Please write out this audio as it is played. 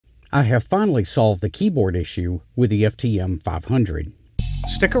I have finally solved the keyboard issue with the FTM500.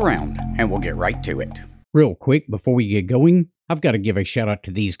 Stick around and we'll get right to it. Real quick before we get going, I've got to give a shout out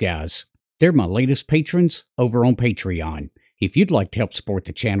to these guys. They're my latest patrons over on Patreon. If you'd like to help support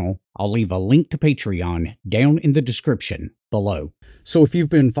the channel, I'll leave a link to Patreon down in the description below. So if you've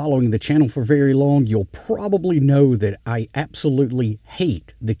been following the channel for very long, you'll probably know that I absolutely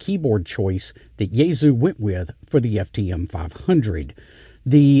hate the keyboard choice that Yaesu went with for the FTM500.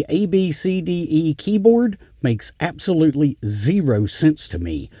 The ABCDE keyboard makes absolutely zero sense to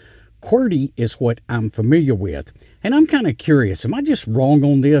me. QWERTY is what I'm familiar with, and I'm kind of curious, am I just wrong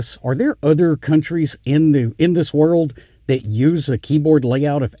on this? Are there other countries in this world that use a keyboard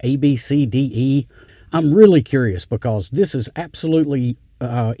layout of ABCDE? I'm really curious because this is absolutely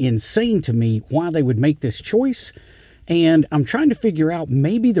insane to me why they would make this choice, and I'm trying to figure out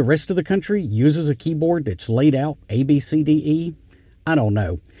maybe the rest of the country uses a keyboard that's laid out ABCDE. I don't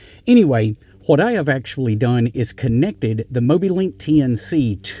know. Anyway, what I have actually done is connected the MobiLink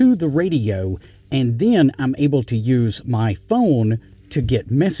TNC to the radio, and then I'm able to use my phone to get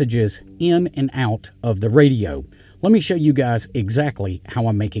messages in and out of the radio. Let me show you guys exactly how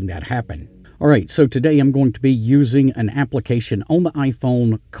I'm making that happen. All right, so today I'm going to be using an application on the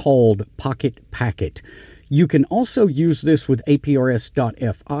iPhone called Pocket Packet. You can also use this with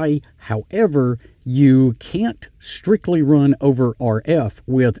APRS.FI. However, you can't strictly run over RF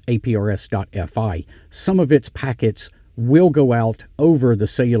with APRS.FI. Some of its packets will go out over the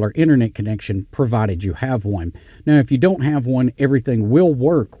cellular internet connection provided you have one. Now, if you don't have one, everything will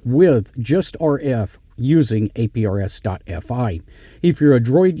work with just RF using APRS.FI. If you're a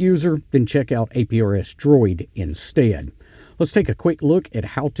Droid user, then check out APRS Droid instead. Let's take a quick look at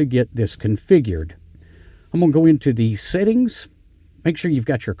how to get this configured. I'm going to go into the settings. Make sure you've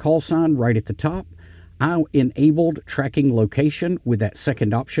got your call sign right at the top. I enabled tracking location with that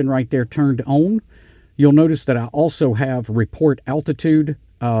second option right there turned on. You'll notice that I also have report altitude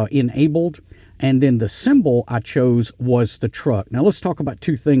enabled. And then the symbol I chose was the truck. Now let's talk about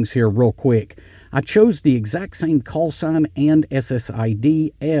two things here real quick. I chose the exact same call sign and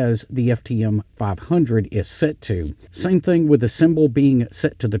SSID as the FTM500 is set to. Same thing with the symbol being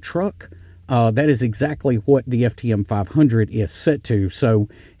set to the truck. That is exactly what the FTM500 is set to. So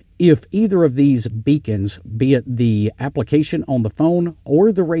if either of these beacons, be it the application on the phone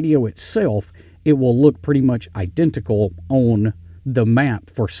or the radio itself, it will look pretty much identical on the map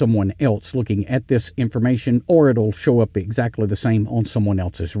for someone else looking at this information, or it'll show up exactly the same on someone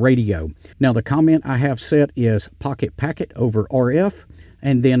else's radio. Now the comment I have set is Pocket Packet over RF,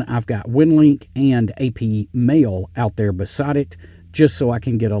 and then I've got WinLink and AP Mail out there beside it, just so I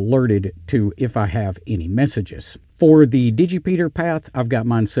can get alerted to if I have any messages. For the Digipeater path, I've got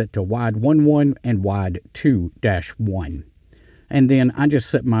mine set to wide 1.1 and wide 2-1. And then I just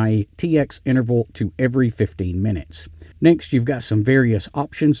set my TX interval to every 15 minutes. Next, you've got some various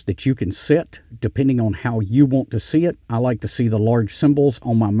options that you can set depending on how you want to see it. I like to see the large symbols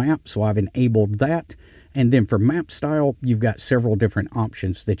on my map, so I've enabled that. And then for map style, you've got several different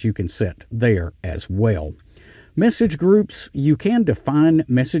options that you can set there as well. Message groups, you can define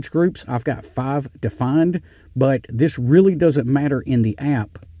message groups. I've got 5 defined, but this really doesn't matter in the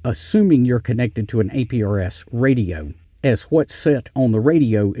app, assuming you're connected to an APRS radio, as what's set on the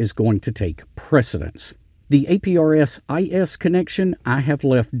radio is going to take precedence. The APRS IS connection I have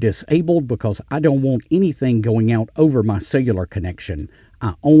left disabled because I don't want anything going out over my cellular connection.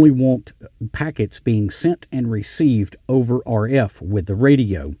 I only want packets being sent and received over RF with the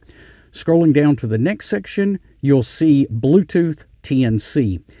radio. Scrolling down to the next section, you'll see Bluetooth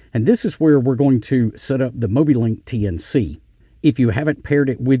TNC, and this is where we're going to set up the MobiLink TNC. If you haven't paired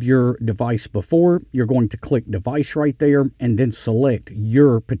it with your device before, you're going to click Device right there and then select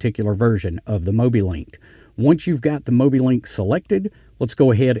your particular version of the MobiLink. Once you've got the MobiLink selected, let's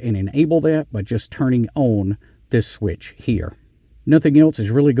go ahead and enable that by just turning on this switch here. Nothing else is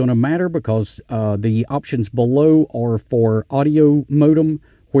really going to matter because the options below are for audio modem,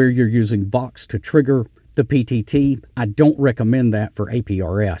 where you're using Vox to trigger the PTT. I don't recommend that for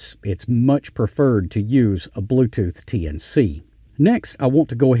APRS. It's much preferred to use a Bluetooth TNC. Next, I want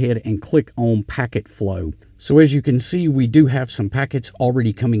to go ahead and click on packet flow. So as you can see, we do have some packets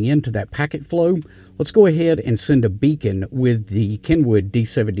already coming into that packet flow. Let's go ahead and send a beacon with the Kenwood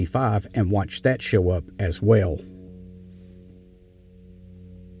D75 and watch that show up as well.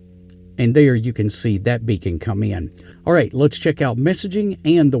 And there you can see that beacon come in. All right, let's check out messaging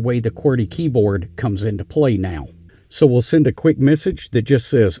and the way the QWERTY keyboard comes into play now. So we'll send a quick message that just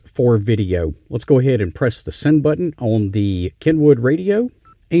says for video. Let's go ahead and press the send button on the Kenwood radio.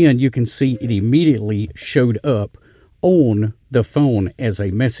 And you can see it immediately showed up on the phone as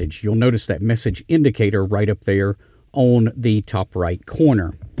a message. You'll notice that message indicator right up there on the top right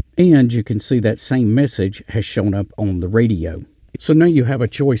corner. And you can see that same message has shown up on the radio. So now you have a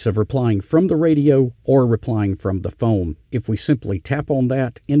choice of replying from the radio or replying from the phone. If we simply tap on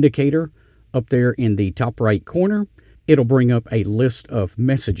that indicator up there in the top right corner, it'll bring up a list of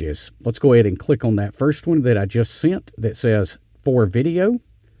messages. Let's go ahead and click on that first one that I just sent that says for video.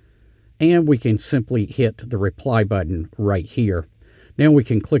 And we can simply hit the reply button right here. Now we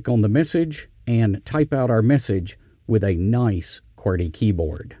can click on the message and type out our message with a nice QWERTY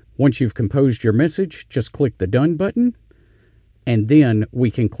keyboard. Once you've composed your message, just click the done button, and then we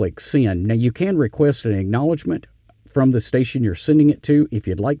can click send. Now you can request an acknowledgement from the station you're sending it to if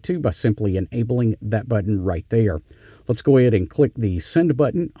you'd like to by simply enabling that button right there. Let's go ahead and click the send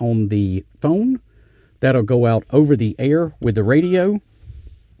button on the phone. That'll go out over the air with the radio,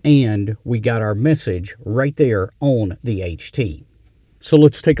 and we got our message right there on the HT. So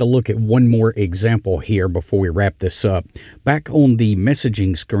let's take a look at one more example here before we wrap this up. Back on the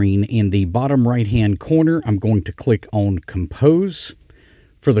messaging screen in the bottom right-hand corner, I'm going to click on Compose.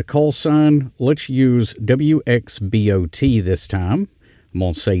 For the call sign, let's use WXBOT this time. I'm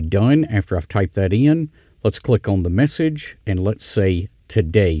going to say Done after I've typed that in. Let's click on the message, and let's say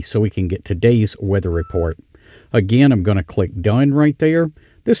Today, so we can get today's weather report. Again, I'm going to click Done right there.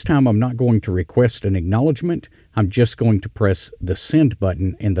 This time I'm not going to request an acknowledgement. I'm just going to press the send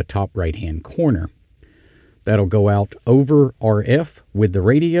button in the top right-hand corner. That'll go out over RF with the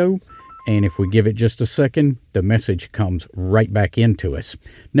radio, and if we give it just a second, the message comes right back into us.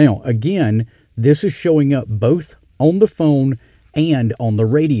 Now, again, this is showing up both on the phone and on the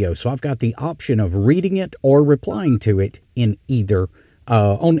radio, so I've got the option of reading it or replying to it in either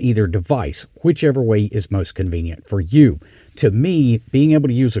on either device, whichever way is most convenient for you. To me, being able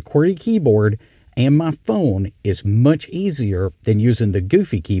to use a QWERTY keyboard and my phone is much easier than using the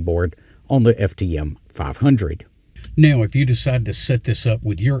goofy keyboard on the FTM500. Now, if you decide to set this up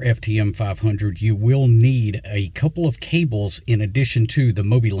with your FTM500, you will need a couple of cables in addition to the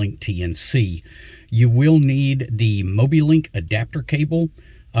MobiLink TNC. You will need the MobiLink adapter cable,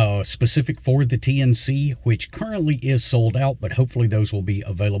 specific for the TNC, which currently is sold out, but hopefully those will be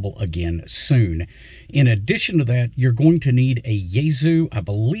available again soon. In addition to that, you're going to need a Yaesu, I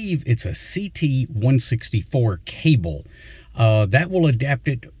believe it's a CT164 cable. That will adapt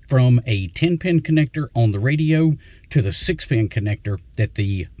it from a 10-pin connector on the radio to the 6-pin connector that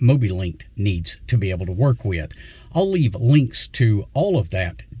the MobiLink needs to be able to work with. I'll leave links to all of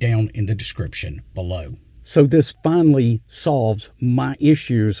that down in the description below. So this finally solves my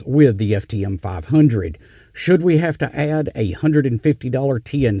issues with the FTM500. Should we have to add a $150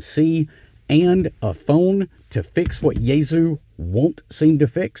 TNC and a phone to fix what Yaesu won't seem to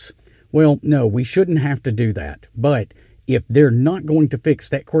fix? Well, no, we shouldn't have to do that. But if they're not going to fix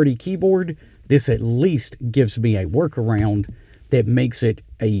that QWERTY keyboard, this at least gives me a workaround that makes it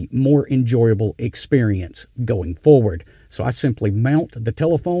a more enjoyable experience going forward. So I simply mount the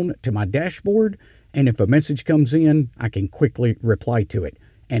telephone to my dashboard, and if a message comes in, I can quickly reply to it.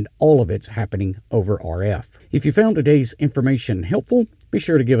 And all of it's happening over RF. If you found today's information helpful, be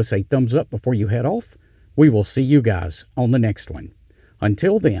sure to give us a thumbs up before you head off. We will see you guys on the next one.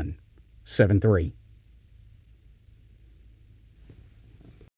 Until then, 7-3.